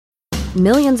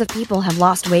Millions of people have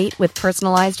lost weight with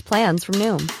personalized plans from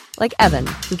Noom. Like Evan,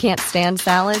 who can't stand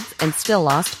salads and still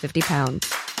lost 50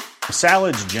 pounds.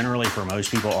 Salads generally for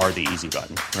most people are the easy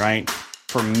button, right?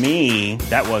 For me,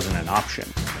 that wasn't an option.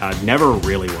 I never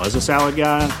really was a salad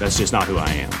guy. That's just not who I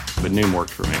am. But Noom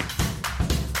worked for me.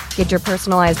 Get your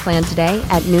personalized plan today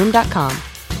at Noom.com.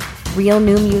 Real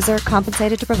Noom user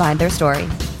compensated to provide their story.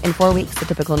 In 4 weeks, the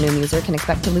typical Noom user can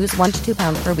expect to lose 1 to 2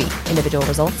 pounds per week. Individual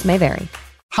results may vary.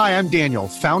 Hi, I'm Daniel,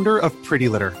 founder of Pretty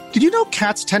Litter. Did you know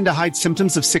cats tend to hide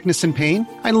symptoms of sickness and pain?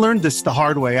 I learned this the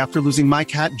hard way after losing my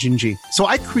cat, Gingy. So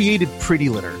I created Pretty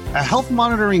Litter, a health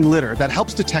monitoring litter that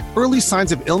helps detect early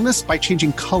signs of illness by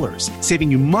changing colors, saving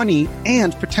you money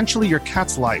and potentially your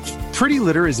cat's life. Pretty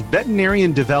Litter is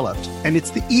veterinarian developed, and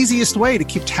it's the easiest way to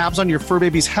keep tabs on your fur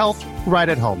baby's health right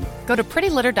at home. Go to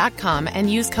prettylitter.com and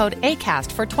use code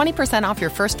ACAST for 20% off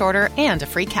your first order and a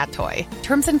free cat toy.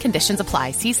 Terms and conditions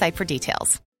apply. See site for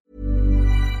details.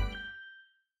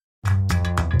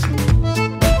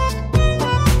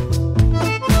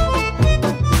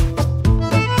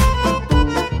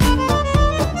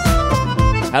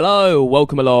 Hello,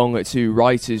 welcome along to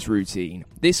Writer's Routine.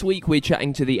 This week we're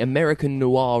chatting to the American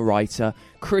noir writer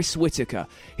Chris Whitaker.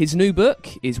 His new book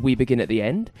is We Begin at the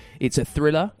End. It's a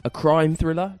thriller, a crime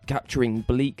thriller, capturing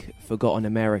bleak, forgotten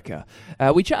America.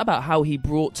 We chat about how he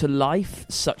brought to life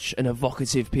such an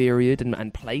evocative period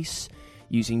and place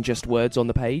using just words on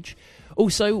the page.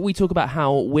 Also, we talk about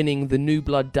how winning the New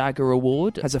Blood Dagger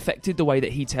Award has affected the way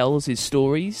that he tells his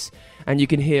stories, and you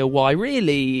can hear why,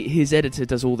 really, his editor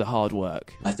does all the hard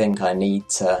work. I think I need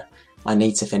to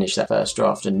finish that first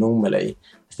draft, and normally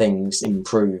things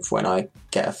improve when I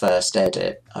get a first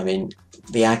edit. I mean,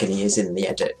 the agony is in the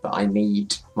edit, but I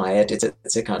need my editor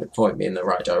to kind of point me in the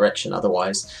right direction.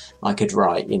 Otherwise, I could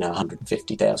write,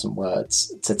 150,000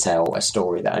 words to tell a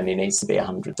story that only needs to be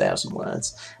 100,000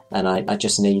 words. And I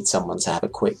just need someone to have a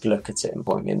quick look at it and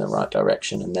point me in the right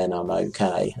direction, and then I'm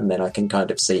okay. And then I can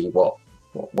kind of see what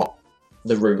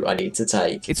the route I need to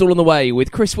take. It's all on the way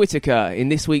with Chris Whitaker in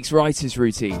this week's Writer's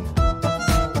Routine.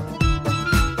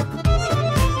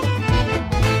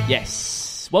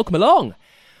 Yes, welcome along.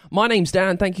 My name's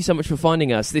Dan, thank you so much for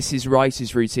finding us. This is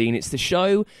Writer's Routine. It's the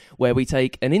show where we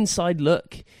take an inside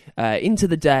look into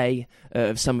the day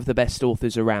of some of the best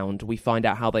authors around. We find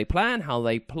out how they plan, how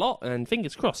they plot, and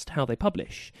fingers crossed, how they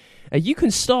publish. You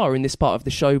can star in this part of the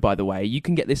show, by the way. You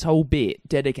can get this whole bit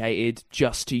dedicated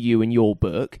just to you and your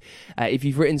book. If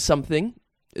you've written something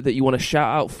that you want to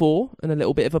shout out for and a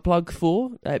little bit of a plug for,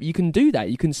 you can do that.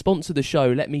 You can sponsor the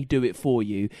show. Let me do it for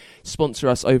you. Sponsor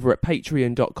us over at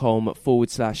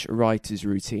patreon.com/Writers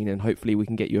Routine, and hopefully we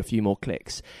can get you a few more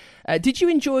clicks. Did you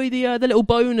enjoy the little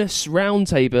bonus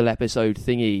roundtable episode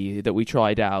thingy that we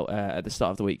tried out at the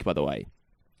start of the week, by the way?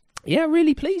 Yeah,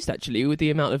 really pleased, actually, with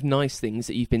the amount of nice things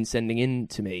that you've been sending in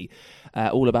to me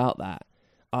all about that.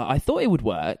 I thought it would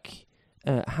work,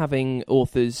 having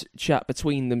authors chat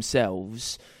between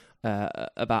themselves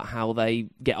about how they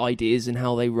get ideas and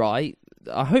how they write.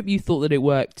 I hope you thought that it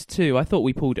worked too. I thought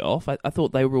we pulled it off. I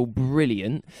thought they were all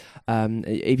brilliant.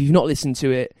 If you've not listened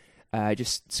to it,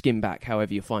 just skim back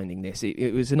however you're finding this.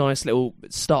 It was a nice little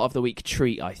start of the week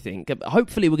treat, I think.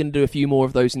 Hopefully we're going to do a few more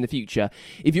of those in the future.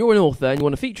 If you're an author and you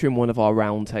want to feature in one of our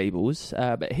roundtables,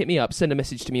 hit me up, send a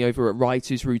message to me over at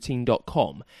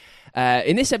writersroutine.com.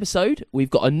 In this episode, we've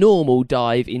got a normal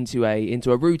dive into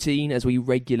a routine, as we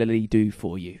regularly do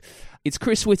for you. It's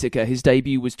Chris Whitaker. His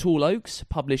debut was Tall Oaks,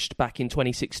 published back in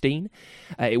 2016.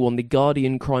 It won the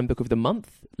Guardian Crime Book of the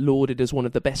Month, lauded as one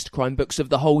of the best crime books of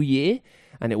the whole year,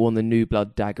 and it won the New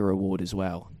Blood Dagger Award as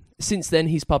well. Since then,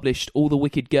 he's published All the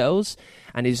Wicked Girls,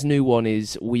 and his new one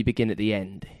is We Begin at the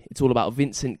End. It's all about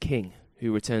Vincent King,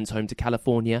 who returns home to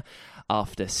California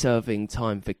after serving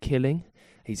time for killing.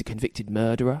 He's a convicted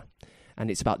murderer,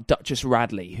 and it's about Duchess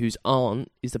Radley, whose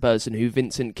aunt is the person who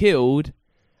Vincent killed,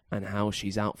 and how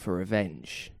she's out for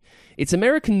revenge. It's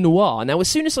American noir. Now, as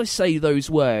soon as I say those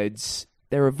words,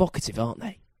 they're evocative, aren't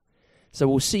they? So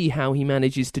we'll see how he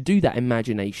manages to do that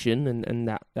imagination and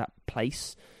that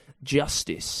place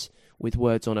justice with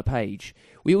words on a page.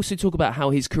 We also talk about how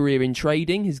his career in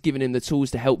trading has given him the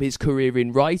tools to help his career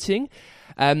in writing.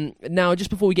 Now, just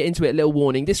before we get into it, a little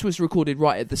warning. This was recorded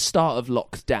right at the start of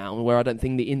lockdown, where I don't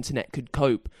think the internet could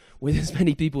cope with as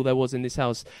many people there was in this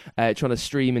house trying to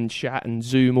stream and chat and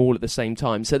Zoom all at the same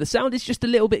time. So the sound is just a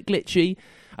little bit glitchy.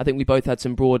 I think we both had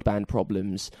some broadband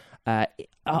problems.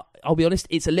 I'll be honest,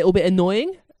 it's a little bit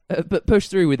annoying, but push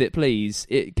through with it, please.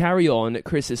 Carry on.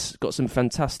 Chris has got some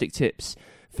fantastic tips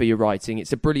for your writing.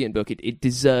 It's a brilliant book. It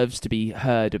deserves to be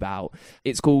heard about.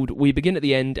 It's called We Begin at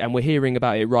the End, and we're hearing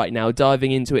about it right now,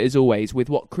 diving into it as always with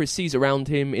what Chris sees around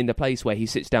him in the place where he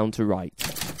sits down to write.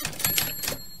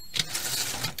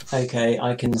 Okay,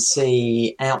 I can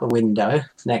see out the window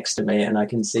next to me, and I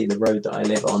can see the road that I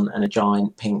live on and a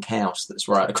giant pink house that's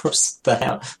right across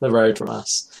the road from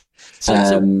us.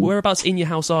 So whereabouts in your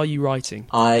house are you writing?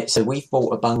 So we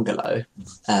bought a bungalow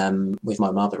with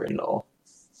my mother-in-law,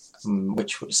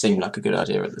 which seemed like a good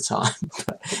idea at the time,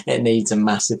 but it needs a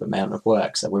massive amount of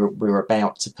work. So we're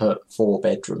about to put 4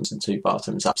 bedrooms and 2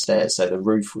 bathrooms upstairs. So the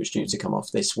roof was due to come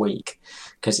off this week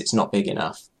because it's not big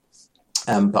enough.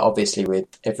 But obviously with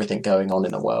everything going on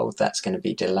in the world, that's going to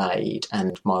be delayed,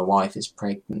 and my wife is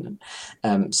pregnant.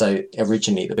 So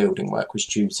originally the building work was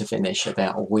due to finish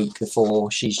about a week before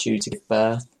she's due to give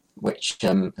birth, which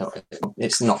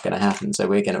it's not going to happen. So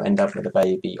we're going to end up with a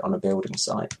baby on a building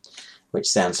site, which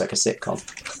sounds like a sitcom.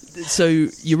 So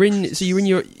you're in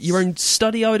your own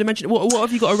study, I would imagine. What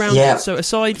have you got around? Yeah. So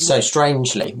aside, so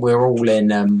strangely, we're all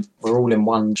in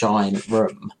one giant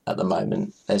room at the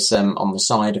moment. There's on the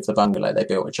side of the bungalow they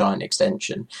built a giant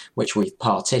extension which we've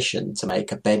partitioned to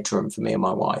make a bedroom for me and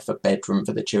my wife, a bedroom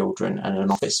for the children, and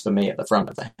an office for me at the front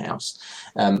of the house.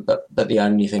 But the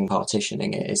only thing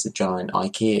partitioning it is the giant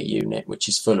IKEA unit, which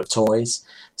is full of toys.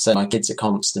 So my kids are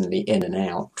constantly in and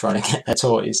out trying to get their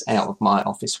toys out of my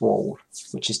office wall,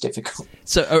 which is difficult.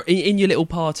 So in your little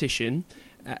partition,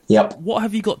 yep. What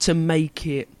have you got to make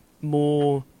it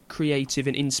more creative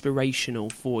and inspirational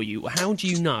for you? How do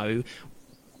you know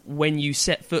when you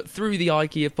set foot through the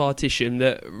IKEA partition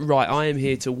that, right, I am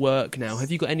here to work now?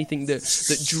 Have you got anything that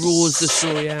draws the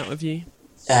story out of you?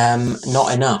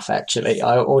 Not enough, actually.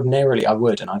 Ordinarily I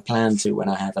would, and I plan to when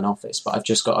I have an office, but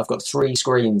I've got 3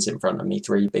 screens in front of me,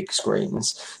 3 big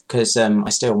screens, because I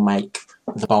still make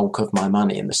the bulk of my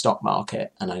money in the stock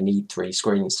market, and I need 3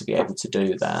 screens to be able to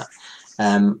do that.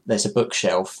 There's a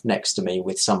bookshelf next to me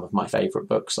with some of my favourite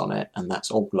books on it, and that's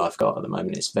all I've got at the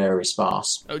moment. It's very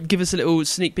sparse. Give us a little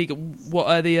sneak peek. What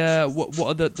are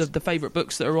the favourite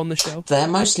books that are on the shelf? They're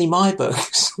mostly my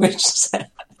books, which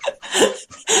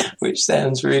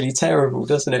sounds really terrible,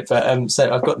 doesn't it? But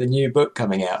so I've got the new book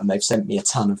coming out, and they've sent me a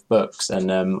ton of books,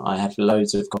 and I have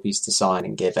loads of copies to sign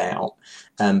and give out.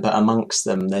 But amongst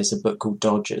them, there's a book called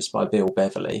Dodgers by Bill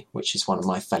Beverly, which is one of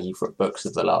my favourite books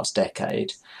of the last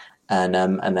decade. And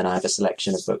then I have a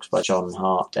selection of books by John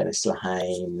Hart, Dennis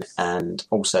Lehane, and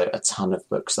also a ton of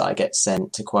books that I get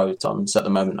sent to quote on. So at the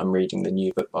moment I'm reading the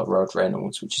new book by Rod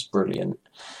Reynolds, which is brilliant.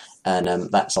 And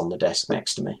that's on the desk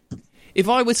next to me. If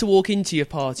I were to walk into your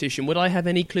partition, would I have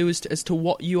any clue as to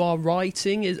what you are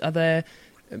writing? Are there,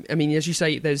 I mean, as you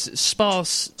say, there's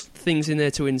sparse things in there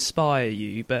to inspire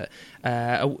you, but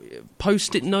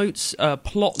post-it notes,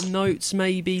 plot notes,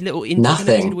 maybe little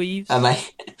interconnected weaves.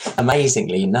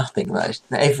 Amazingly, nothing.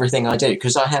 Everything I do,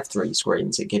 because I have 3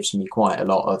 screens, it gives me quite a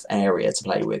lot of area to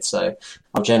play with. So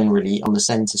I'll generally, on the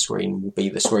centre screen will be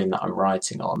the screen that I'm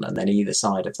writing on, and then either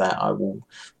side of that I will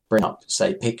bring up,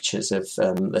 say, pictures of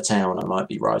the town I might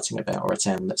be writing about, or a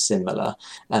town that's similar,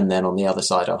 and then on the other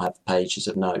side I'll have pages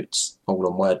of notes, all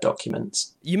on Word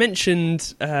documents. You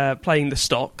mentioned playing the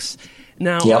stocks.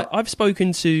 Now, yep. I've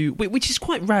spoken to, which is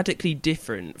quite radically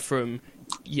different from,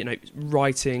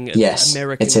 writing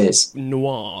American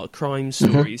noir crime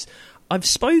stories. Mm-hmm. I've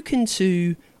spoken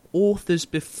to authors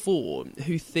before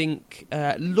who think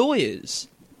lawyers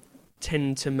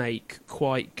tend to make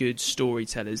quite good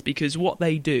storytellers, because what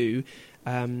they do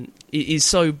is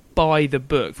so by the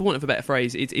book, for want of a better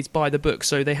phrase. It's by the book,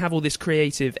 so they have all this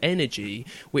creative energy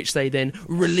which they then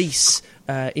release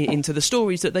into the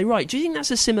stories that they write. Do you think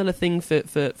that's a similar thing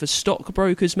for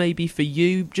stockbrokers, maybe for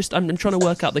you? Just I'm trying to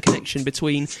work out the connection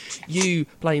between you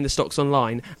playing the stocks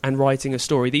online and writing a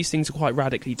story. These things are quite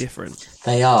radically different.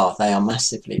 They are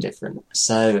massively different.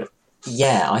 So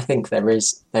yeah, I think there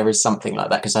is something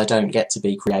like that, because I don't get to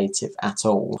be creative at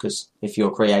all, because if you're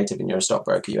creative and you're a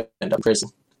stockbroker, you end up in prison.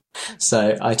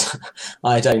 So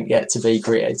I don't get to be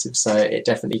creative, so it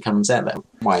definitely comes out that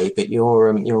way. But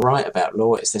you're right about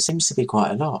lawyers. There seems to be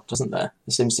quite a lot, doesn't there?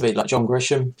 There seems to be like John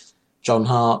Grisham, John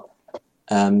Hart,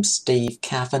 Steve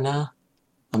Kavanagh.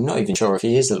 I'm not even sure if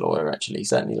he is a lawyer, actually. He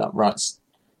certainly writes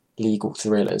legal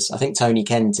thrillers. I think Tony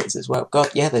Kent is as well. God,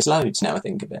 yeah, there's loads now I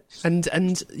think of it.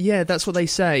 And yeah, that's what they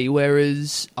say,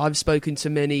 whereas I've spoken to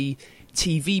many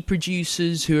TV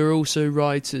producers who are also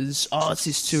writers,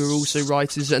 artists who are also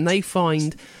writers, and they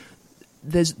find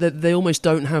they almost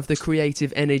don't have the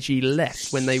creative energy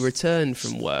left when they return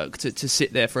from work to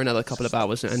sit there for another couple of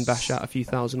hours and bash out a few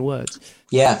thousand words.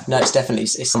 Yeah, no,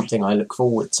 it's something I look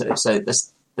forward to. So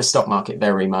the stock market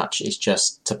very much is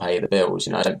just to pay the bills.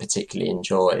 I don't particularly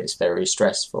enjoy it. It's very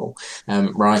stressful.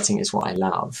 Writing is what I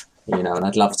love, and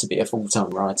I'd love to be a full-time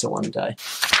writer one day.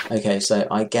 Okay, so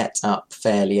I get up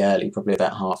fairly early, probably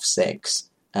about 6:30.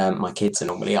 My kids are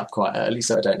normally up quite early,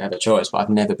 so I don't have a choice, but I've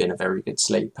never been a very good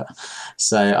sleeper.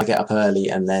 So I get up early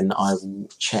and then I will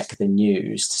check the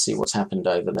news to see what's happened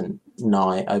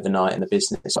overnight in the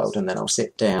business world, and then I'll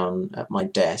sit down at my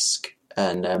desk,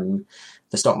 and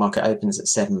the stock market opens at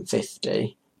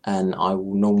 7:50, and I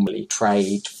will normally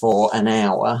trade for an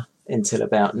hour until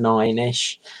about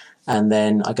 9ish. And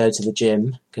then I go to the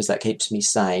gym because that keeps me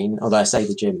sane. Although I say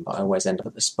the gym, but I always end up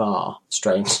at the spa,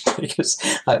 strangely, because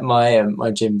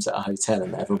my gym's at a hotel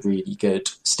and they have a really good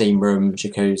steam room,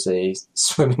 jacuzzi,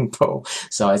 swimming pool.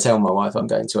 So I tell my wife I'm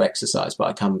going to exercise, but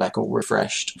I come back all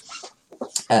refreshed.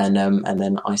 And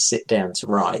then I sit down to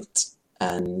write,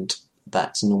 and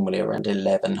that's normally around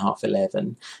 11, half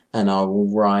 11, and I will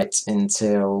write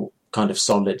until kind of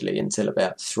solidly until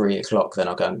about 3:00. Then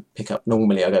I'll go and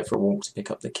normally I go for a walk to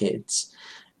pick up the kids,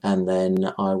 and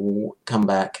then I will come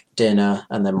back, dinner,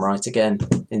 and then write again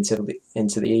into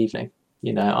the evening.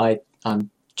 I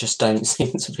just don't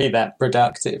seem to be that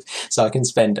productive, so I can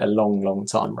spend a long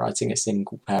time writing a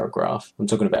single paragraph. I'm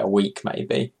talking about a week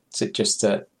maybe.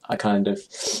 I kind of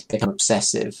become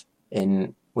obsessive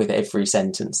with every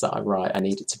sentence that I write. I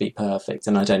need it to be perfect,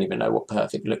 and I don't even know what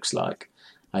perfect looks like.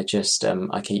 I just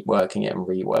I keep working it and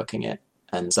reworking it,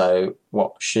 and so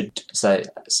what should say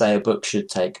a book should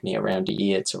take me around a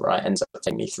year to write ends up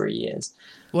taking me 3 years.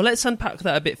 Well, let's unpack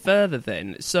that a bit further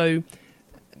then. So,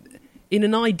 in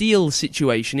an ideal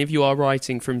situation, if you are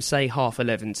writing from say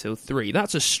 11:30 till 3,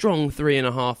 that's a strong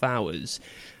 3.5 hours.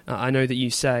 I know that you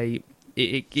say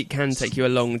it can take you a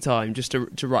long time just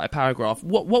to write a paragraph.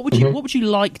 What would you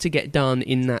like to get done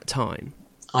in that time?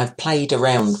 I've played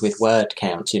around with word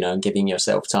counts, and giving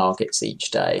yourself targets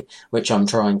each day, which I'm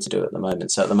trying to do at the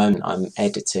moment. So at the moment, I'm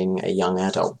editing a young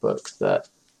adult book that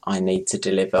I need to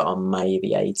deliver on May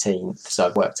the 18th. So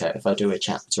I've worked out if I do a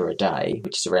chapter a day,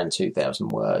 which is around 2,000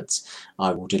 words,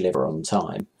 I will deliver on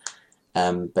time.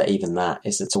 But even that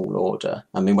is a tall order.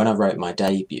 I mean, when I wrote my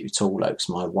debut, Tall Oaks,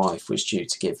 my wife was due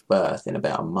to give birth in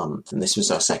about a month, and this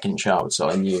was our second child, so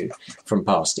I knew from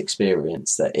past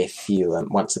experience that if you,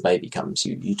 once the baby comes,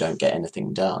 you don't get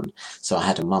anything done. So I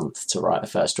had a month to write a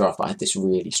first draft, but I had this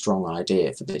really strong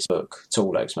idea for this book,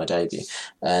 Tall Oaks, my debut,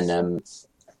 and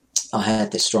I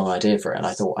had this strong idea for it, and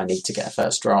I thought I need to get a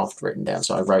first draft written down,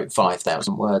 so I wrote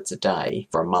 5,000 words a day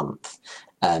for a month.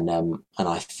 And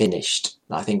I finished,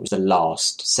 I think it was the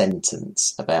last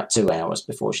sentence, about 2 hours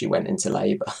before she went into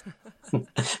labour.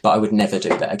 But I would never do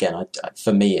that again.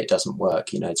 For me, it doesn't work,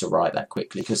 to write that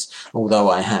quickly, because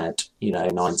although I had,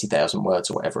 90,000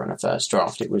 words or whatever in a first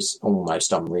draft, it was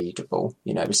almost unreadable.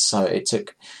 It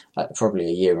took probably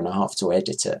a year and a half to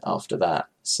edit it after that.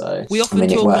 So we often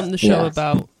talk on the show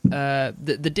about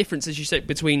the difference, as you say,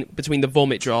 between the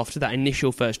vomit draft to that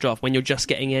initial first draft when you're just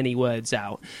getting any words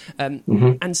out.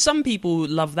 And some people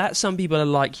love that. Some people are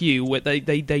like you, where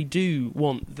they do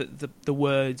want the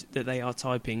word that they are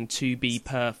typing to be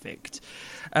perfect.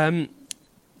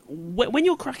 When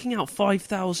you're cracking out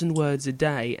 5,000 words a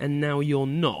day and now you're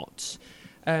not,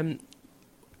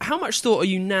 how much thought are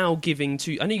you now giving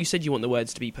to... I know you said you want the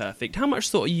words to be perfect. How much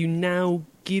thought are you now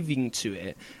giving to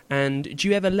it? And do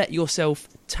you ever let yourself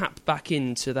tap back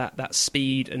into that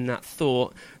speed and that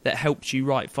thought that helped you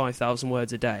write 5,000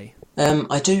 words a day?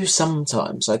 I do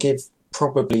sometimes. I give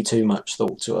probably too much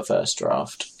thought to a first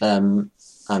draft.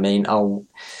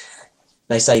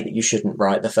 They say that you shouldn't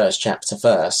write the first chapter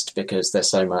first because there's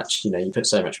so much, you put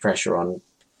so much pressure on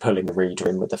pulling the reader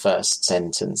in with the first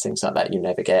sentence, things like that. You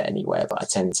never get anywhere, but I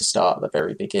tend to start at the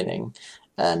very beginning,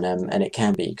 and it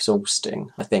can be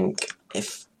exhausting. I think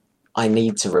if I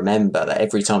need to remember that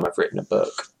every time I've written a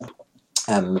book,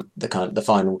 the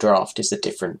final draft is a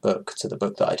different book to the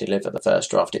book that I deliver. The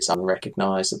first draft, it's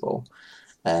unrecognisable,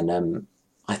 and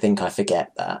I think I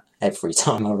forget that every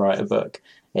time I write a book.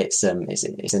 It's an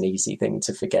easy thing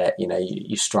to forget.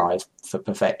 You strive for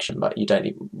perfection, but you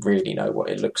don't really know what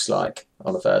it looks like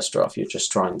on the first draft. You're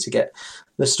just trying to get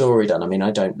the story done. I mean,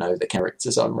 I don't know the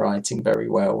characters I'm writing very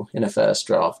well in a first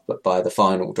draft, but by the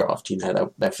final draft,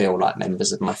 they'll feel like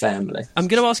members of my family. I'm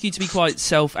going to ask you to be quite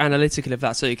self-analytical, if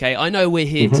that's okay. I know we're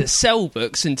here to sell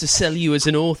books and to sell you as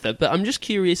an author, but I'm just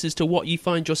curious as to what you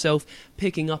find yourself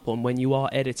picking up on when you are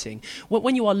editing.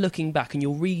 When you are looking back and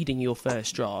you're reading your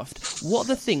first draft, what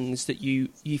are the things that you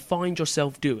find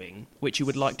yourself doing which you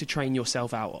would like to train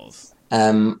yourself out of?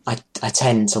 I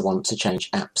tend to want to change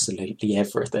absolutely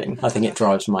everything. I think it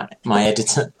drives my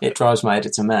editor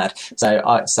mad. So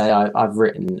I've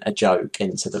written a joke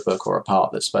into the book, or a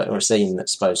part or a scene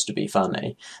that's supposed to be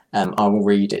funny. I will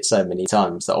read it so many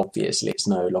times that obviously it's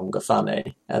no longer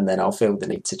funny, and then I'll feel the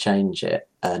need to change it,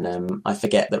 and I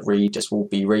forget that readers will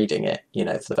be reading it,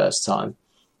 for the first time.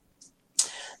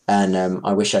 And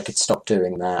I wish I could stop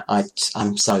doing that.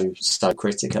 I'm so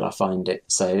critical. I find it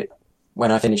so. When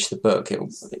I finish the book, it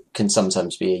can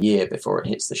sometimes be a year before it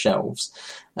hits the shelves,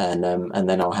 and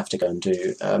then I'll have to go and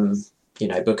do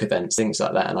book events, things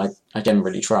like that. And I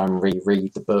generally try and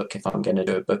reread the book if I'm going to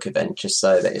do a book event, just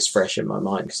so that it's fresh in my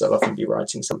mind, because I'll often be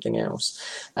writing something else,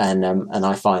 and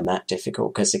I find that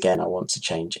difficult because, again, I want to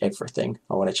change everything.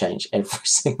 I want to change every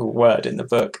single word in the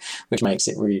book, which makes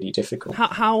it really difficult.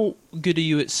 How good are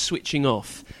you at switching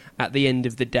off at the end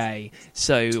of the day?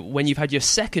 So when you've had your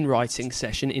second writing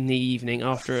session in the evening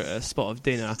after a spot of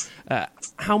dinner,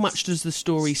 how much does the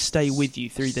story stay with you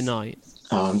through the night?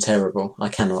 Oh, I'm terrible. I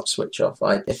cannot switch off.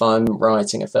 If I'm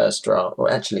writing a first draft,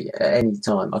 or actually at any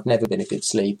time, I've never been a good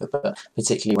sleeper, but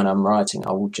particularly when I'm writing,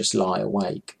 I will just lie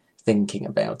awake thinking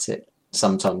about it,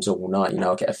 sometimes all night.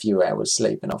 I'll get a few hours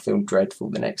sleep and I'll feel dreadful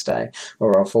the next day,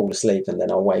 or I'll fall asleep and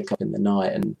then I'll wake up in the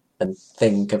night and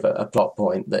think of a plot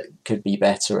point that could be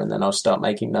better, and then I'll start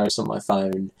making notes on my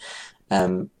phone.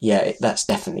 That's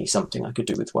definitely something I could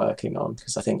do with working on,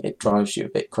 because I think it drives you a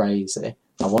bit crazy.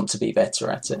 I want to be better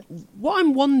at it. What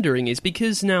I'm wondering is,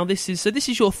 because now this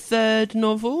is your third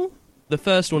novel. The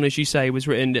first one, as you say, was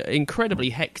written incredibly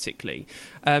hectically,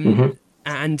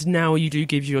 and now you do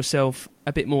give yourself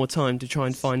a bit more time to try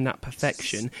and find that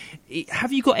perfection.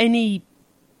 Have you got any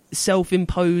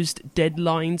self-imposed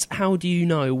deadlines? How do you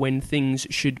know when things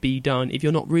should be done if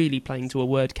you're not really playing to a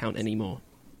word count anymore?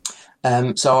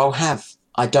 So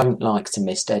I don't like to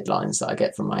miss deadlines that I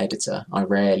get from my editor. I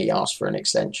rarely ask for an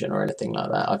extension or anything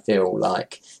like that. I feel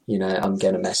like, I'm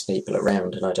going to mess people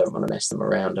around, and I don't want to mess them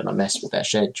around, and I mess with their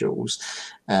schedules.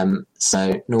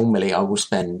 So normally I will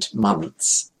spend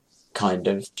months kind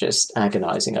of just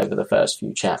agonising over the first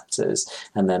few chapters,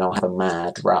 and then I'll have a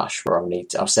mad rush where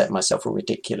I'll set myself a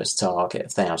ridiculous target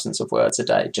of thousands of words a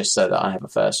day, just so that I have a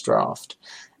first draft,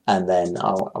 and then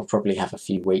I'll probably have a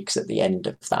few weeks at the end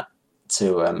of that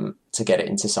to get it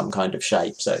into some kind of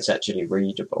shape so it's actually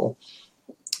readable.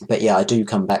 But yeah, I do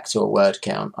come back to a word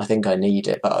count. I think I need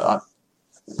it, but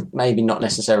maybe not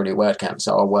necessarily a word count.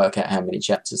 So I'll work out how many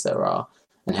chapters there are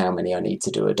and how many I need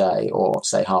to do a day, or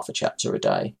say half a chapter a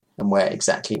day, and where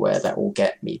that will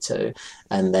get me to,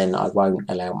 and then I won't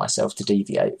allow myself to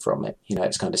deviate from it.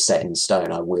 It's kind of set in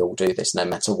stone. I will do this no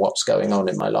matter what's going on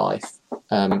in my life,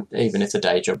 even if the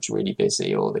day job's really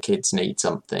busy or the kids need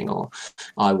something, or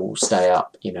I will stay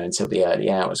up, until the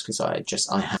early hours, because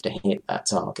I have to hit that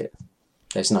target.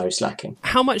 There's no slacking.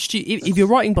 How much do you, if you're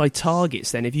writing by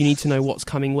targets, then if you need to know what's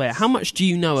coming where, how much do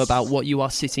you know about what you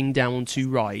are sitting down to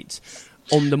write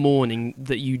on the morning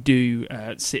that you do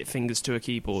sit fingers to a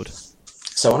keyboard?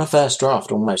 So on a first draft,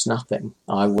 almost nothing.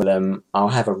 I'll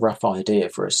have a rough idea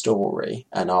for a story,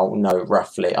 and I'll know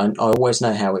roughly. I always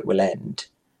know how it will end,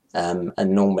 and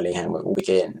normally how it will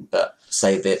begin. But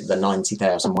say that the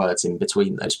 90,000 words in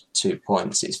between those 2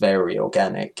 points, it's very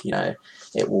organic.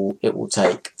 It will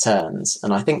take turns,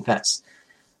 and I think that's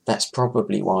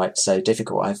probably why it's so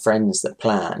difficult. I have friends that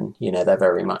plan, they're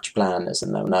very much planners,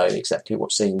 and they'll know exactly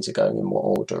what scenes are going in what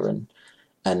order, and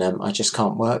I just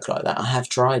can't work like that. I have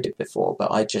tried it before,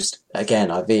 but I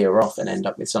veer off and end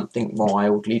up with something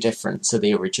wildly different to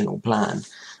the original plan.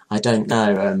 I don't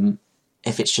know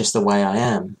if it's just the way I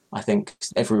am. I think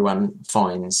everyone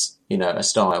finds, a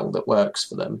style that works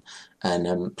for them,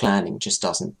 and planning just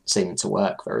doesn't seem to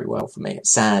work very well for me,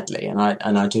 sadly. And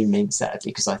I do mean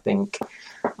sadly, because I think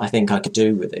I could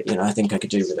do with it. I think I could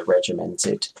do with a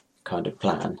regimented kind of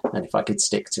plan, and if I could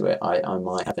stick to it, I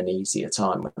might have an easier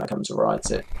time when I come to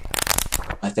write it.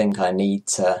 I think I need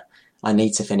to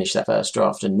finish that first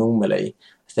draft, and normally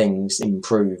things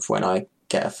improve when I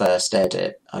get a first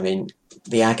edit. I mean,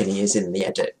 the agony is in the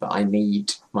edit, but I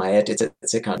need my editor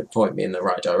to kind of point me in the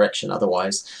right direction.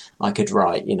 Otherwise, I could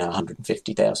write,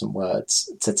 150,000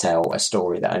 words to tell a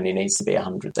story that only needs to be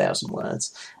 100,000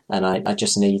 words. And I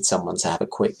just need someone to have a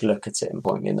quick look at it and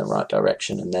point me in the right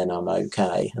direction, and then I'm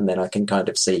okay. And then I can kind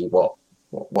of see what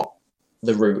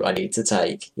the route I need to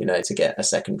take, to get a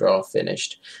second draft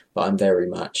finished. But I'm very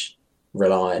much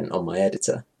reliant on my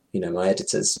editor. My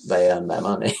editors, they earn their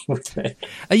money with me.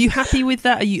 Are you happy with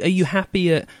that? Are you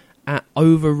happy at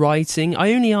overwriting?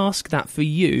 I only ask that for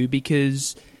you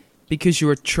because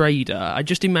you're a trader. I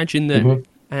just imagine that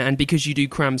and because you do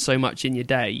cram so much in your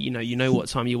day, you know what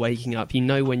time you're waking up, you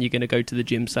know when you're going to go to the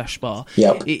gym / bar.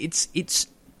 Yep. It's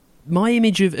my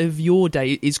image of your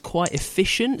day is quite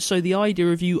efficient, so the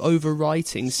idea of you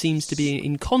overwriting seems to be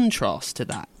in contrast to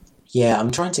that. Yeah,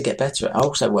 I'm trying to get better at it. I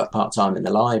also work part-time in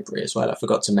the library as well. I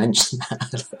forgot to mention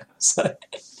that.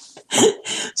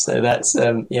 So that's,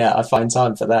 I find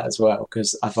time for that as well,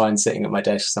 because I find sitting at my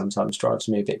desk sometimes drives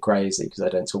me a bit crazy because I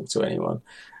don't talk to anyone.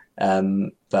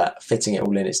 But fitting it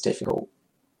all in is difficult.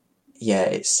 Yeah,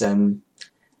 it's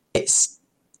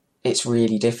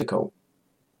really difficult.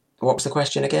 What was the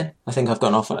question again? I think I've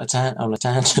gone off on a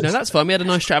tangent. No, that's fine. We had a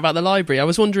nice chat about the library. I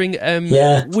was wondering,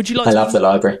 would you like I love the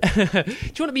library. Do you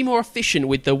want to be more efficient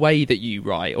with the way that you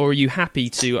write, or are you happy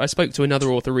to... I spoke to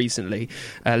another author recently,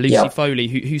 Lucy Foley,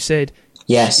 who said...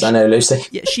 Yes, I know Lucy.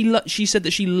 Yeah, she said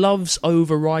that she loves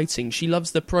overwriting. She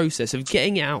loves the process of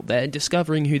getting it out there,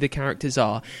 discovering who the characters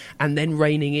are, and then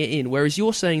reining it in. Whereas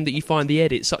you're saying that you find the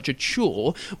edit such a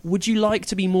chore. Would you like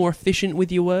to be more efficient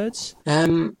with your words?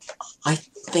 I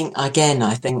think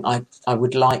I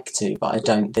would like to, but I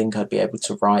don't think I'd be able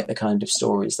to write the kind of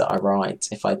stories that I write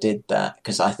if I did that,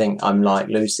 because I think I'm like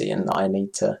Lucy and I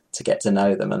need to get to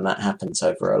know them, and that happens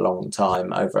over a long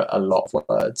time, over a lot of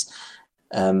words.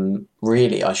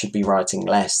 Really, I should be writing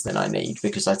less than I need,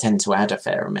 because I tend to add a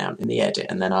fair amount in the edit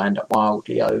and then I end up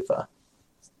wildly over.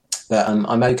 But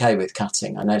I'm okay with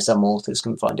cutting. I know some authors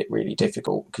can find it really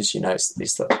difficult because,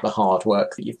 it's the hard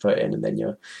work that you've put in, and then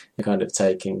you're kind of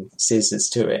taking scissors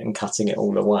to it and cutting it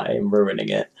all away and ruining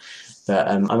it. But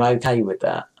I'm okay with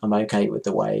that. I'm okay with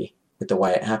the way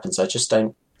it happens.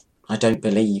 I don't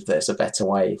believe there's a better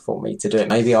way for me to do it.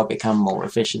 Maybe I'll become more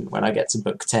efficient when I get to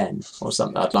book 10 or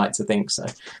something. I'd like to think so.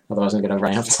 Otherwise I'm going to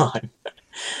run out of time.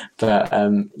 But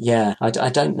I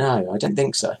don't know. I don't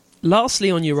think so.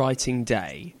 Lastly, on your writing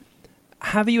day,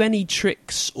 have you any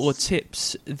tricks or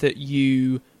tips that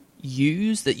you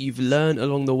use, that you've learned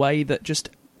along the way, that just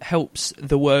helps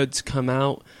the words come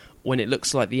out when it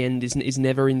looks like the end is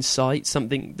never in sight?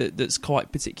 Something that's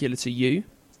quite particular to you?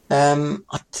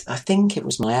 I think it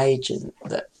was my agent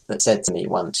that said to me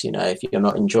once, if you're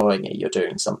not enjoying it, you're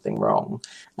doing something wrong.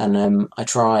 And I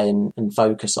try and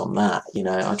focus on that.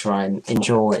 I try and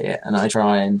enjoy it, and I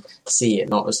try and see it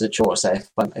not as a chore. So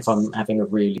if I'm having a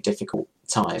really difficult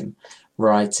time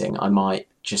writing, I might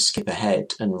just skip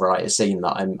ahead and write a scene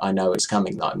that I know is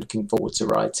coming, that I'm looking forward to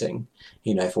writing.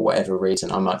 For whatever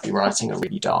reason, I might be writing a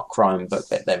really dark crime book,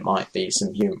 but there might be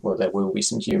some humor. Well, there will be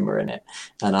some humour in it,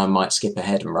 and I might skip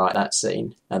ahead and write that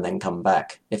scene and then come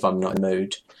back if I'm not in the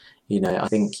mood. I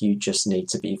think you just need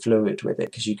to be fluid with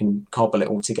it, because you can cobble it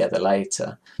all together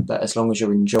later. But as long as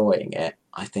you're enjoying it,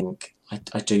 I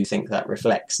do think that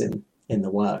reflects in the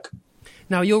work.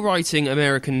 Now, you're writing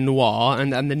American noir,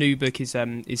 and the new book is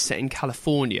set in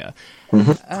California.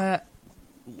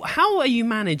 Mm-hmm. How are you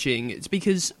managing? It's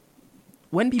because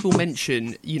when people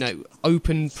mention,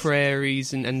 open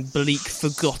prairies and bleak,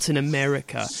 forgotten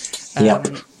America,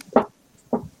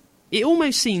 it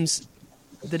almost seems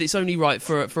that it's only right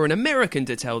for an American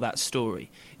to tell that story.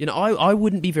 I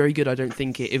wouldn't be very good, I don't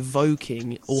think, at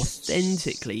evoking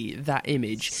authentically that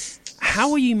image.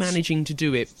 How are you managing to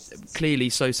do it clearly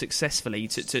so successfully,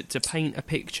 to paint a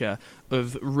picture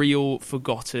of real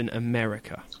forgotten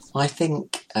America? I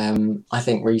think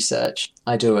research.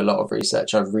 I do a lot of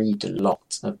research. I read a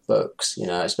lot of books,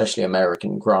 especially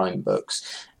American crime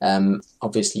books.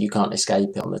 Obviously, you can't escape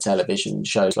it on the television.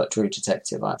 Shows like True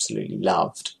Detective, I absolutely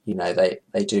loved.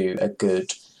 They do a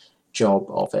good job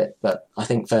of it. But I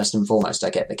think first and foremost, I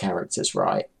get the characters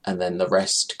right, and then the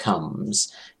rest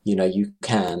comes.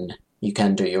 You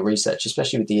can do your research,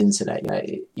 especially with the internet.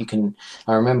 You can.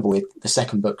 I remember with the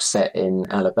second book set in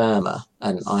Alabama,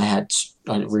 and I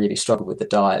really struggled with the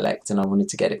dialect, and I wanted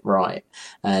to get it right.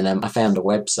 And I found a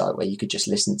website where you could just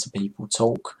listen to people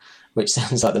talk, which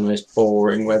sounds like the most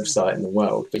boring website in the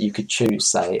world. But you could choose,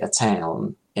 say, a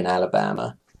town in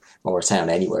Alabama or a town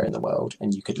anywhere in the world,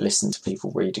 and you could listen to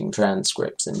people reading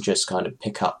transcripts and just kind of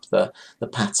pick up the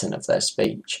pattern of their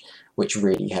speech, which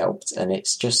really helped. And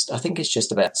I think it's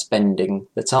just about spending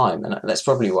the time, and that's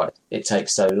probably why it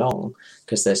takes so long,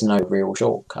 because there's no real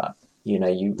shortcut. You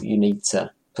need to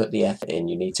put the effort in,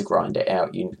 you need to grind it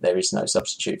out. There is no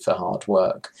substitute for hard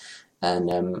work,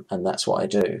 and that's what I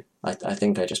do. I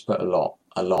think I just put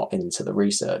a lot into the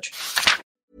research.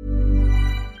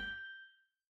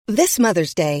 This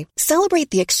Mother's Day, celebrate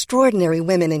the extraordinary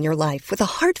women in your life with a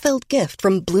heartfelt gift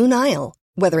from Blue Nile.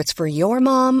 Whether it's for your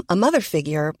mom, a mother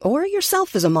figure, or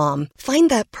yourself as a mom, find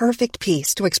that perfect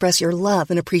piece to express your love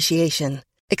and appreciation.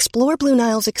 Explore Blue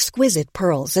Nile's exquisite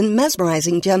pearls and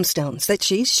mesmerizing gemstones that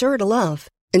she's sure to love.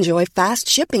 Enjoy fast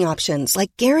shipping options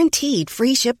like guaranteed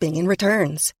free shipping and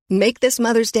returns. Make this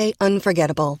Mother's Day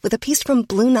unforgettable with a piece from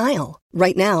Blue Nile.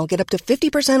 Right now, get up to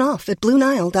 50% off at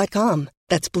BlueNile.com.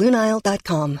 That's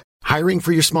BlueNile.com. Hiring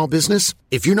for your small business?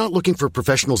 If you're not looking for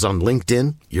professionals on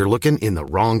LinkedIn, you're looking in the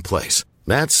wrong place.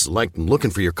 That's like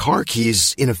looking for your car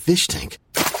keys in a fish tank.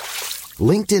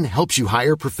 LinkedIn helps you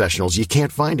hire professionals you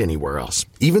can't find anywhere else,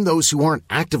 even those who aren't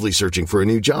actively searching for a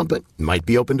new job but might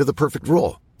be open to the perfect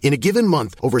role. In a given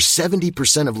month, over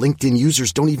 70% of LinkedIn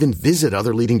users don't even visit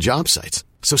other leading job sites.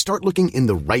 So start looking in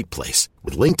the right place.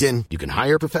 With LinkedIn, you can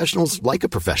hire professionals like a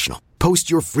professional. Post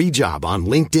your free job on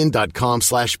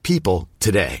linkedin.com/people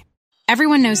today.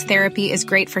 Everyone knows therapy is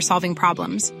great for solving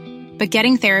problems, but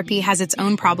getting therapy has its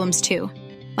own problems too,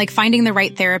 like finding the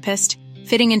right therapist,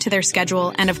 fitting into their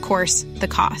schedule, and of course, the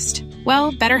cost.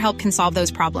 Well, BetterHelp can solve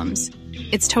those problems.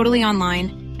 It's totally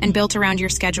online and built around your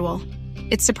schedule.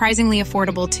 It's surprisingly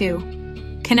affordable, too.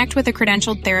 Connect with a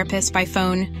credentialed therapist by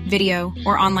phone, video,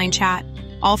 or online chat,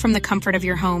 all from the comfort of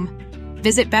your home.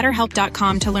 Visit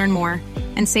BetterHelp.com to learn more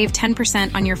and save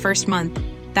 10% on your first month.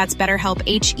 That's BetterHelp,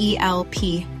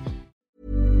 H-E-L-P.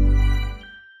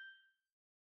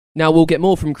 Now, we'll get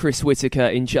more from Chris Whitaker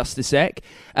in just a sec.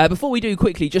 Before we do,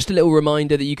 quickly, just a little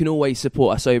reminder that you can always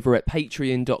support us over at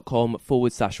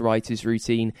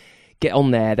patreon.com/writersroutine. Get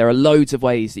on there. There are loads of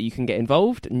ways that you can get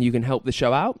involved and you can help the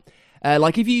show out.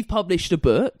 Like if you've published a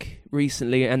book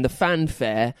recently and the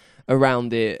fanfare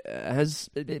around it has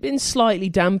been slightly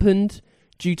dampened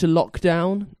due to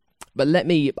lockdown, but let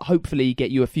me hopefully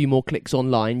get you a few more clicks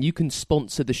online. You can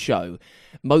sponsor the show.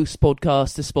 Most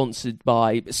podcasts are sponsored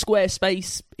by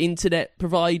Squarespace, internet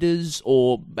providers,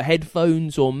 or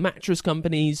headphones, or mattress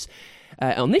companies.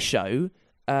 On this show,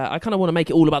 I kind of want to make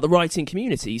it all about the writing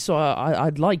community, so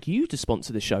I'd like you to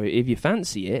sponsor the show if you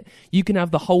fancy it. You can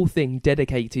have the whole thing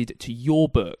dedicated to your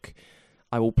book.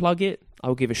 I will plug it. I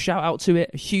will give a shout out to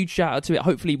it, a huge shout out to it.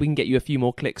 Hopefully we can get you a few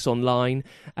more clicks online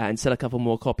and sell a couple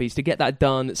more copies. To get that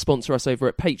done, sponsor us over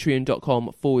at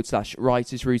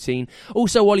patreon.com/writersroutine.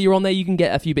 Also, while you're on there, you can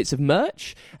get a few bits of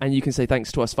merch and you can say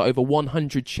thanks to us for over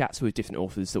 100 chats with different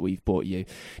authors that we've brought you.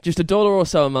 Just $1 or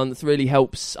so a month really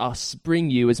helps us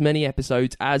bring you as many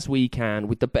episodes as we can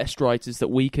with the best writers that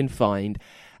we can find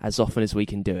as often as we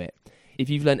can do it. If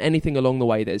you've learned anything along the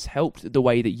way that has helped the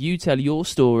way that you tell your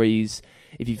stories,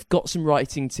 if you've got some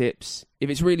writing tips, if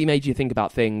it's really made you think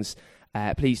about things,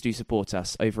 please do support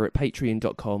us over at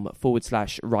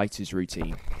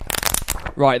patreon.com/writersroutine.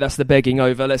 Right, that's the begging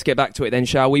over. Let's get back to it then,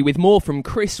 shall we? With more from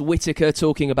Chris Whitaker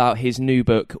talking about his new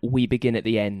book, We Begin at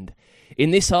the End. In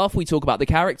this half, we talk about the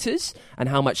characters and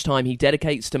how much time he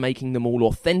dedicates to making them all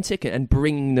authentic and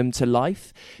bringing them to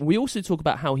life. We also talk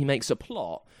about how he makes a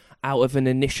plot out of an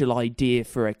initial idea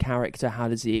for a character. How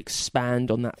does he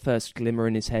expand on that first glimmer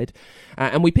in his head?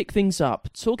 And we pick things up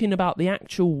talking about the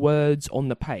actual words on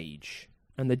the page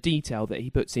and the detail that he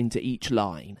puts into each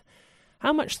line.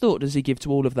 How much thought does he give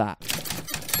to all of that?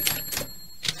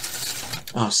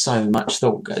 Oh, so much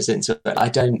thought goes into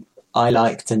it. I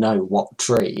like to know what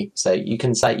tree. So you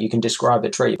can describe a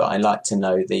tree, but I like to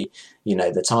know the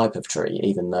type of tree,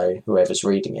 even though whoever's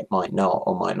reading it might not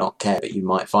or might not care, but you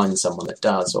might find someone that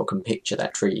does or can picture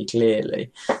that tree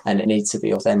clearly. And it needs to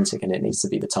be authentic, and it needs to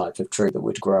be the type of tree that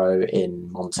would grow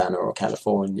in Montana or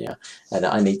California. And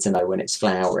I need to know when it's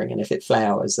flowering, and if it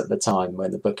flowers at the time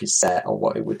when the book is set, or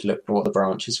what the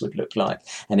branches would look like.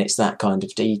 And it's that kind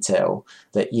of detail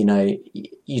that,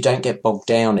 you don't get bogged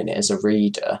down in it as a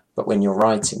reader, but when you're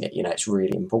writing it, it's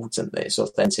really important that it's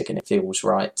authentic and it feels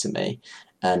right to me.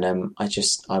 And I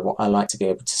like to be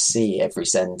able to see every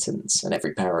sentence and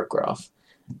every paragraph,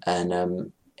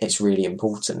 and it's really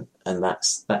important. And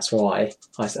that's why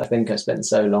I think I spent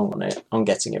so long on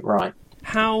getting it right.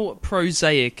 How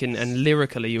prosaic and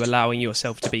lyrical are you allowing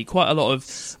yourself to be? Quite a lot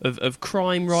of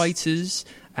crime writers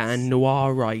and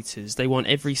noir writers, they want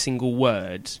every single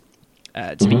word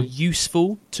to be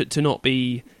useful, to not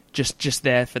be just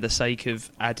there for the sake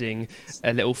of adding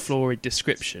a little florid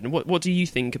description. What do you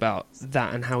think about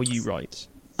that and how you write?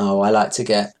 Oh, I like to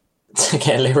get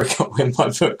lyrical in my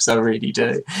books. I really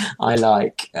do.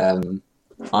 I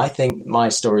think my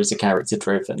stories are character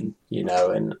driven,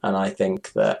 and I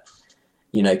think that,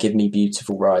 give me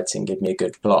beautiful writing, give me a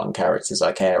good plot and characters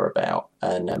I care about,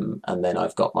 and then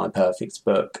I've got my perfect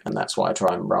book, and that's why I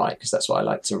try and write, because that's what I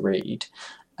like to read.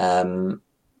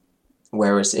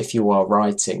 Whereas if you are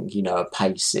writing, a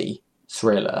pacey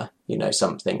thriller,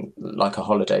 something like a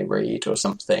holiday read or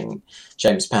something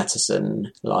James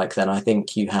Patterson like, then I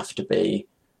think you have to be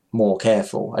more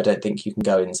careful. I don't think you can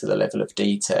go into the level of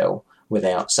detail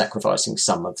without sacrificing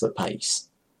some of the pace.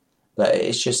 But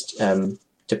it's just,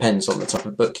 to depends on the type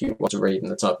of book you want to read and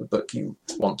the type of book you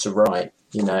want to write.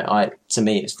 To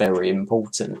me, it's very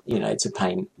important, to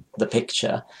paint the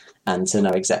picture and to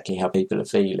know exactly how people are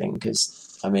feeling.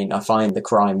 Because, I find the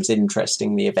crime's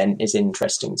interesting, the event is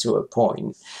interesting to a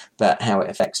point, but how it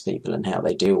affects people and how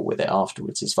they deal with it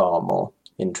afterwards is far more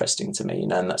interesting to me,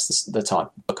 and that's the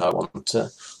type of book I want to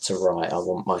write. I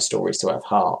want my stories to have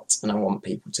heart, and I want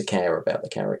people to care about the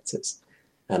characters.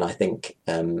 And I think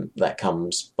that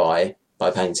comes by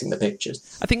painting the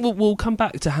pictures. I think we'll come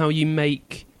back to how you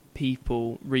make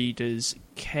people, readers,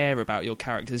 care about your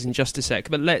characters in just a sec.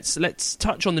 But let's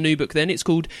touch on the new book then. It's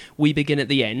called We Begin at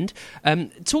the End.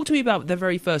 Talk to me about the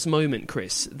very first moment,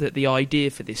 Chris, that the idea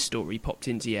for this story popped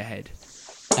into your head.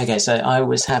 Okay, so I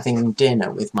was having dinner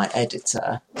with my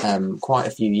editor quite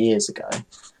a few years ago,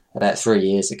 about 3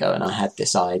 years ago, and I had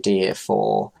this idea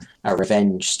for a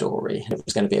revenge story. It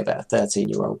was going to be about a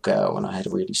 13-year-old girl, and I had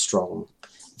a really strong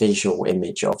visual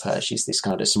image of her. She's this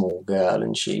kind of small girl,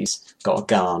 and she's got a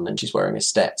gun, and she's wearing a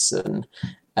Stetson,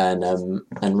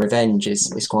 and revenge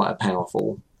is quite a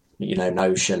powerful,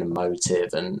 notion and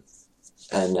motive and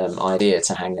idea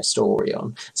to hang a story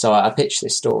on. So I pitched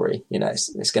this story.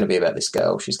 It's going to be about this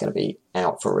girl. She's going to be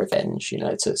out for revenge,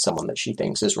 to someone that she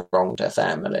thinks has wronged her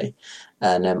family,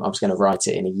 and I was going to write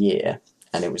it in a year,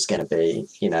 and it was going to be,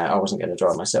 I wasn't going to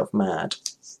drive myself mad.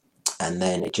 And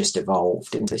then it just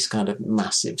evolved into this kind of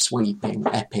massive, sweeping,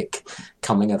 epic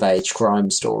coming-of-age crime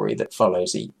story that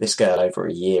follows this girl over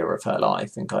a year of her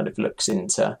life and kind of looks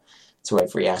into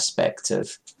every aspect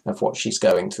of what she's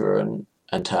going through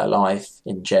and her life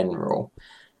in general.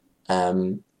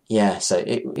 So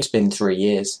it's been 3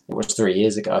 years. It was 3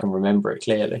 years ago. I can remember it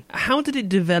clearly. How did it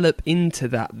develop into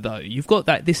that, though? You've got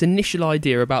this initial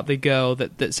idea about the girl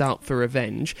that's out for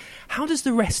revenge. How does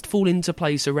the rest fall into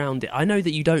place around it? I know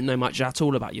that you don't know much at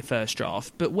all about your first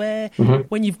draft, but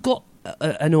when you've got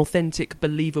an authentic,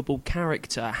 believable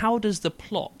character, how does the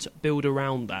plot build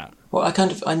around that? Well,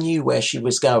 I knew where she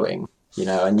was going.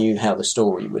 I knew how the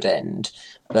story would end.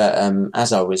 But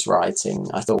as I was writing,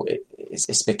 I thought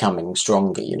it's becoming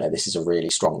stronger. This is a really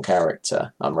strong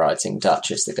character. I'm writing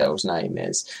Duchess, the girl's name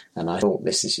is. And I thought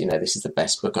this is the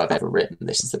best book I've ever written.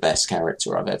 This is the best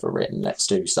character I've ever written. Let's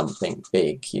do something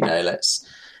big.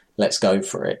 Let's go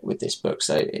for it with this book.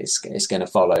 So it's going to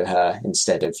follow her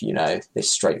instead of, this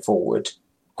straightforward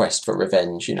quest for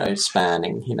revenge,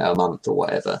 spanning, a month or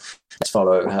whatever. Let's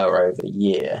follow her over a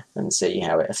year and see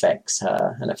how it affects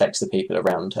her and affects the people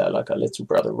around her, like her little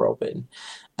brother Robin.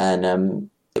 And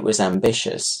it was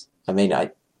ambitious.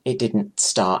 It didn't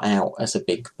start out as a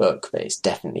big book, but it's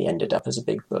definitely ended up as a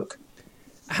big book.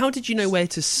 How did you know where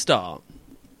to start?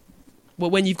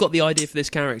 Well, when you've got the idea for this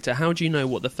character, how do you know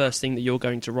what the first thing that you're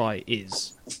going to write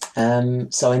is?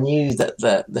 So I knew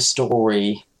that the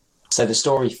story... So the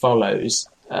story follows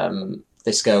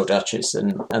this girl, Duchess,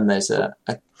 and there's a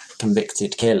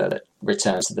convicted killer that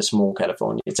returns to the small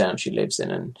California town she lives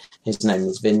in, and his name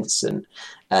is Vincent.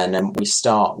 And we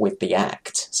start with the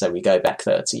act. So we go back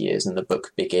 30 years, and the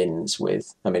book begins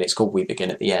with... it's called We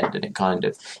Begin at the End, and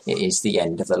it is the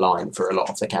end of the line for a lot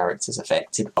of the characters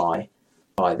affected by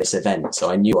this event.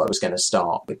 So I knew I was going to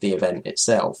start with the event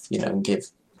itself, and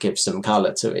give some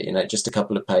colour to it, just a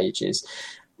couple of pages.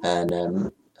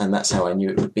 And that's how I knew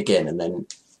it would begin.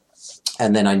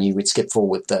 And then I knew we'd skip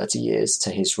forward 30 years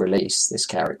to his release, this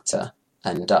character,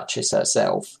 and Duchess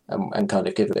herself, and kind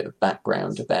of give a bit of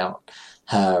background about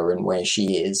her and where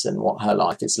she is and what her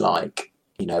life is like,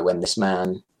 when this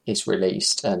man is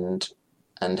released, and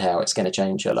how it's going to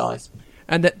change her life.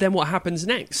 And then what happens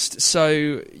next?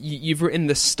 So you've written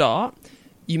the start.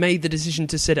 You made the decision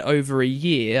to set it over a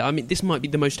year. This might be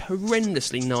the most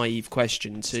horrendously naive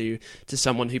question to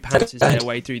someone who pantses their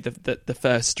way through the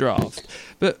first draft.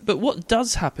 But what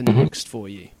does happen next for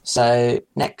you? So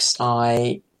next,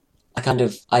 I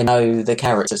know the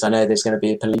characters. I know there's going to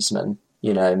be a policeman,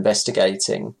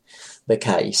 investigating the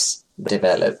case that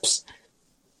develops.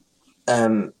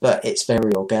 But it's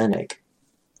very organic.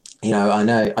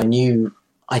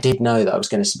 I did know that I was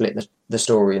going to split the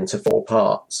story into 4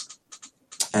 parts.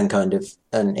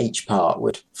 And each part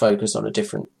would focus on a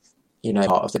different,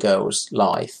 part of the girl's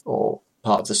life or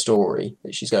part of the story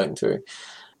that she's going through.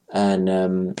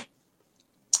 So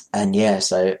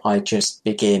I just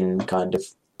begin kind of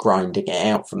grinding it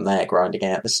out from there, grinding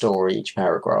out the story, each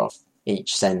paragraph,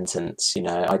 each sentence.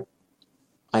 I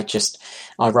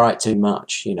write too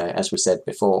much, as we said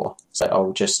before. So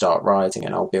I'll just start writing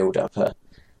and I'll build up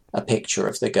a a picture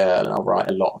of the girl, and I'll write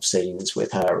a lot of scenes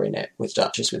with her in it, with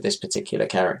Duchess, with this particular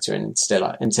character, and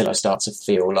until I start to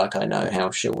feel like I know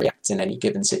how she'll react in any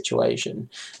given situation,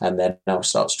 and then I'll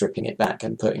start stripping it back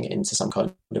and putting it into some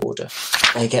kind of order.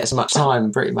 They get as much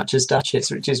time pretty much as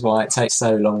Duchess, which is why it takes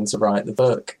so long to write the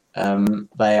book.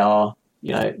 They are,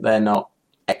 they're not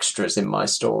extras in my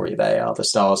story. They are the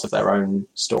stars of their own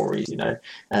stories,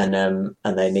 and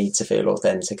they need to feel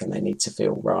authentic, and they need to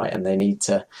feel right, and they need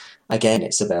to, again,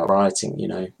 it's about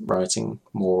writing, writing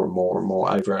more and more and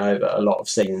more over and over. A lot of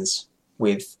scenes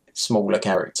with smaller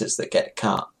characters that get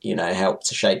cut, help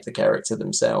to shape the character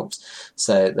themselves.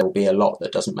 So there'll be a lot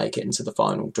that doesn't make it into the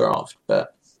final draft,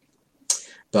 but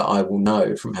I will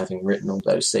know from having written all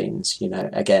those scenes,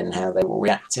 again, how they will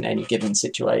react in any given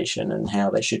situation, and how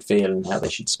they should feel and how they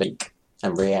should speak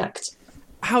and react.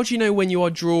 How do you know when you are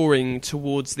drawing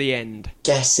towards the end?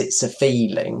 Guess it's a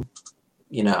feeling.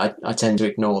 I tend to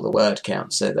ignore the word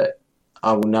count, so that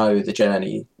I will know the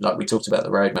journey, like we talked about the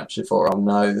roadmaps before. I'll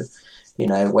know,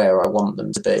 where I want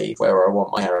them to be, where I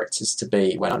want my characters to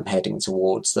be when I'm heading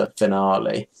towards the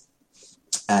finale.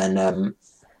 And, I'll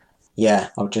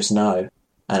just know.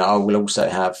 And I will also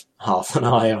have half an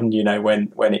eye on,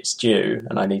 when it's due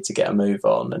and I need to get a move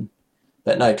on.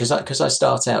 But no, because I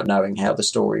start out knowing how the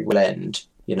story will end.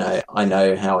 I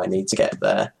know how I need to get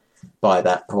there by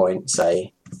that point.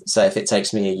 Say if it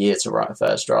takes me a year to write a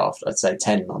first draft, I'd say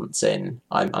 10 months in,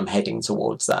 I'm heading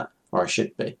towards that, or I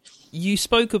should be. You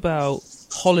spoke about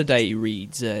holiday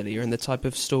reads earlier and the type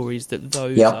of stories that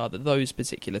those are, that those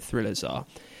particular thrillers are.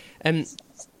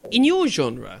 In your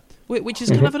genre, which is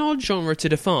kind of an odd genre to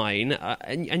define,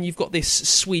 and you've got this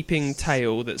sweeping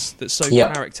tale that's so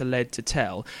character-led to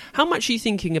tell, how much are you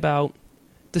thinking about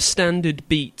the standard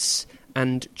beats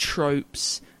and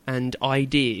tropes and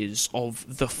ideas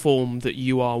of the form that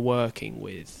you are working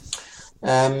with?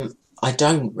 I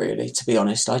don't really, to be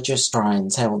honest. I just try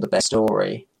and tell the best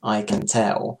story I can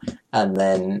tell, and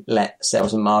then let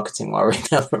sales and marketing worry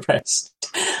about the rest.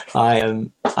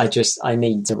 I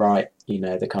need to write,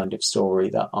 the kind of story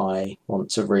that I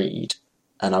want to read,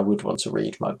 and I would want to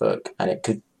read my book, and it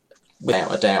could,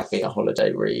 without a doubt, be a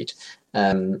holiday read.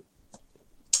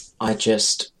 I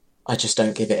just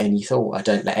don't give it any thought. I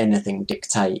don't let anything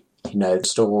dictate, the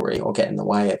story or get in the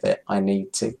way of it. I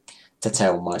need to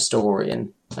tell my story,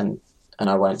 and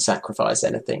I won't sacrifice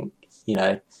anything,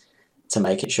 to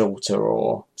make it shorter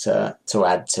or to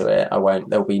add to it.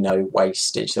 There'll be no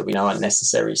wastage. There'll be no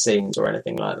unnecessary scenes or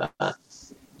anything like that.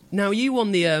 Now, you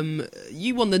won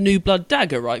the New Blood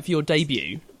Dagger, right, for your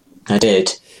debut? I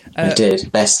did.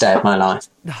 Best day of my life.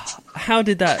 How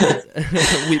did that?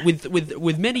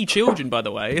 with many children, by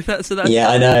the way. Yeah,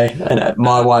 I know.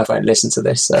 My wife won't listen to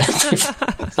this, so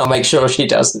I'll make sure she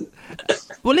doesn't.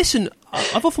 Well, listen,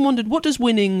 I've often wondered, what does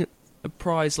winning a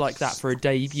prize like that for a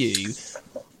debut,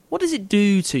 what does it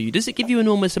do to you? Does it give you an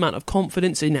enormous amount of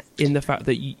confidence in the fact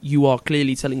that you are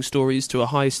clearly telling stories to a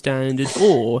high standard,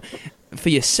 or for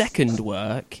your second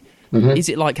work, is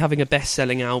it like having a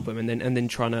best-selling album and then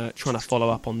trying to follow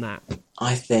up on that?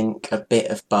 I think a bit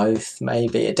of both,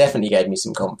 maybe. It definitely gave me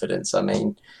some confidence. I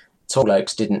mean, Tall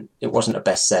Oaks it wasn't a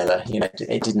bestseller,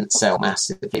 it didn't sell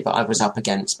massively, but I was up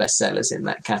against bestsellers in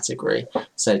that category.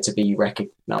 So to be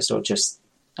recognised, or just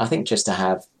to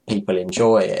have people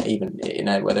enjoy it, even,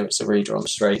 whether it's a reader on the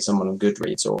street, someone on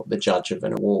Goodreads, or the judge of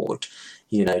an award,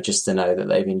 just to know that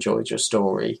they've enjoyed your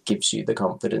story gives you the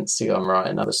confidence to go and write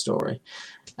another story.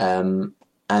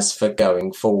 As for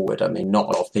going forward, I mean, not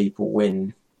a lot of people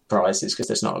win prizes because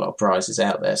there's not a lot of prizes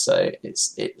out there. So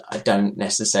I don't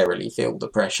necessarily feel the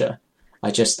pressure.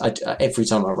 Every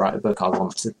time I write a book, I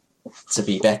want to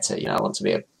be better. I want to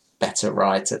be a better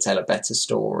writer, tell a better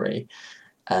story.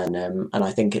 And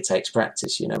I think it takes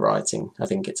practice, writing. I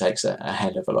think it takes a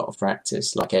hell of a lot of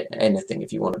practice. Like anything,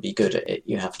 if you want to be good at it,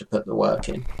 you have to put the work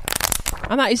in.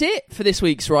 And that is it for this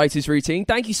week's Writer's Routine.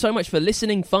 Thank you so much for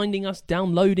listening, finding us,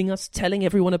 downloading us, telling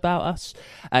everyone about us.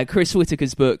 Chris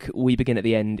Whitaker's book, We Begin at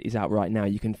the End, is out right now.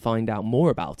 You can find out more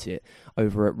about it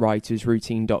over at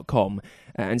writersroutine.com.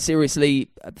 And seriously,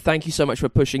 thank you so much for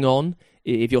pushing on.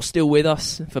 If you're still with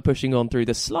us, for pushing on through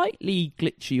the slightly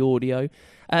glitchy audio.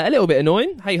 A little bit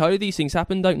annoying. Hey-ho, these things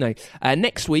happen, don't they?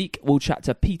 Next week, we'll chat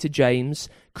to Peter James,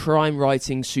 crime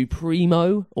writing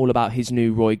supremo, all about his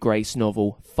new Roy Grace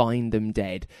novel, Find Them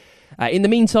Dead. In the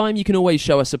meantime, you can always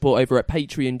show us support over at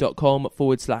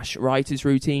patreon.com/Writers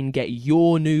Routine. Get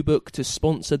your new book to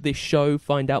sponsor this show.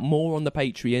 Find out more on the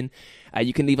Patreon.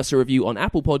 You can leave us a review on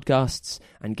Apple Podcasts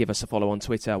and give us a follow on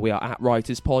Twitter. We are at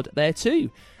WritersPod there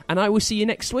too. And I will see you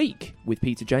next week with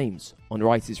Peter James on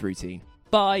Writers Routine.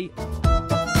 Bye.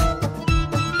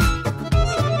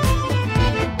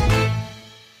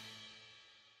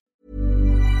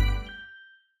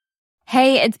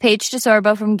 Hey, it's Paige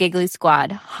DeSorbo from Giggly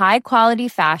Squad. High quality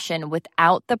fashion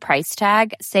without the price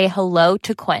tag. Say hello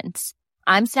to Quince.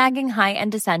 I'm snagging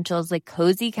high-end essentials like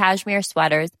cozy cashmere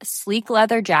sweaters, sleek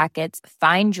leather jackets,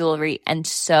 fine jewelry, and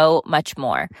so much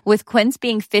more. With Quince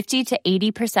being 50 to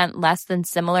 80% less than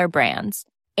similar brands.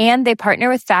 And they partner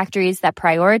with factories that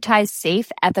prioritize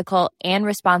safe, ethical, and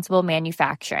responsible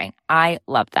manufacturing. I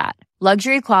love that.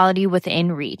 Luxury quality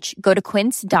within reach. Go to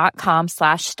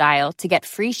quince.com/style to get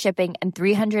free shipping and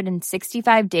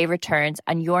 365-day returns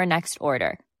on your next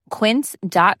order.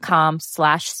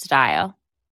 Quince.com/style.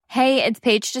 Hey, it's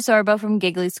Paige DeSorbo from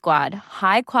Giggly Squad.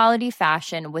 High quality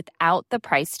fashion without the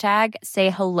price tag. Say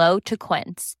hello to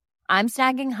Quince. I'm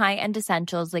snagging high-end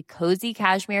essentials like cozy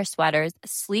cashmere sweaters,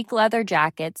 sleek leather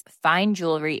jackets, fine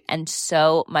jewelry, and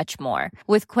so much more.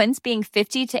 With Quince being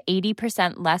 50 to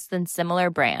 80% less than similar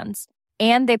brands.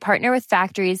 And they partner with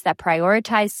factories that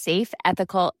prioritize safe,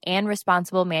 ethical, and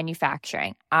responsible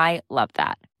manufacturing. I love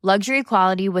that. Luxury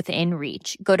quality within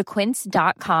reach. Go to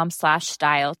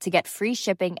quince.com/style to get free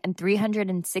shipping and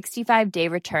 365-day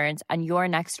returns on your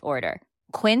next order.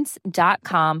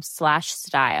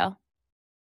 Quince.com/style.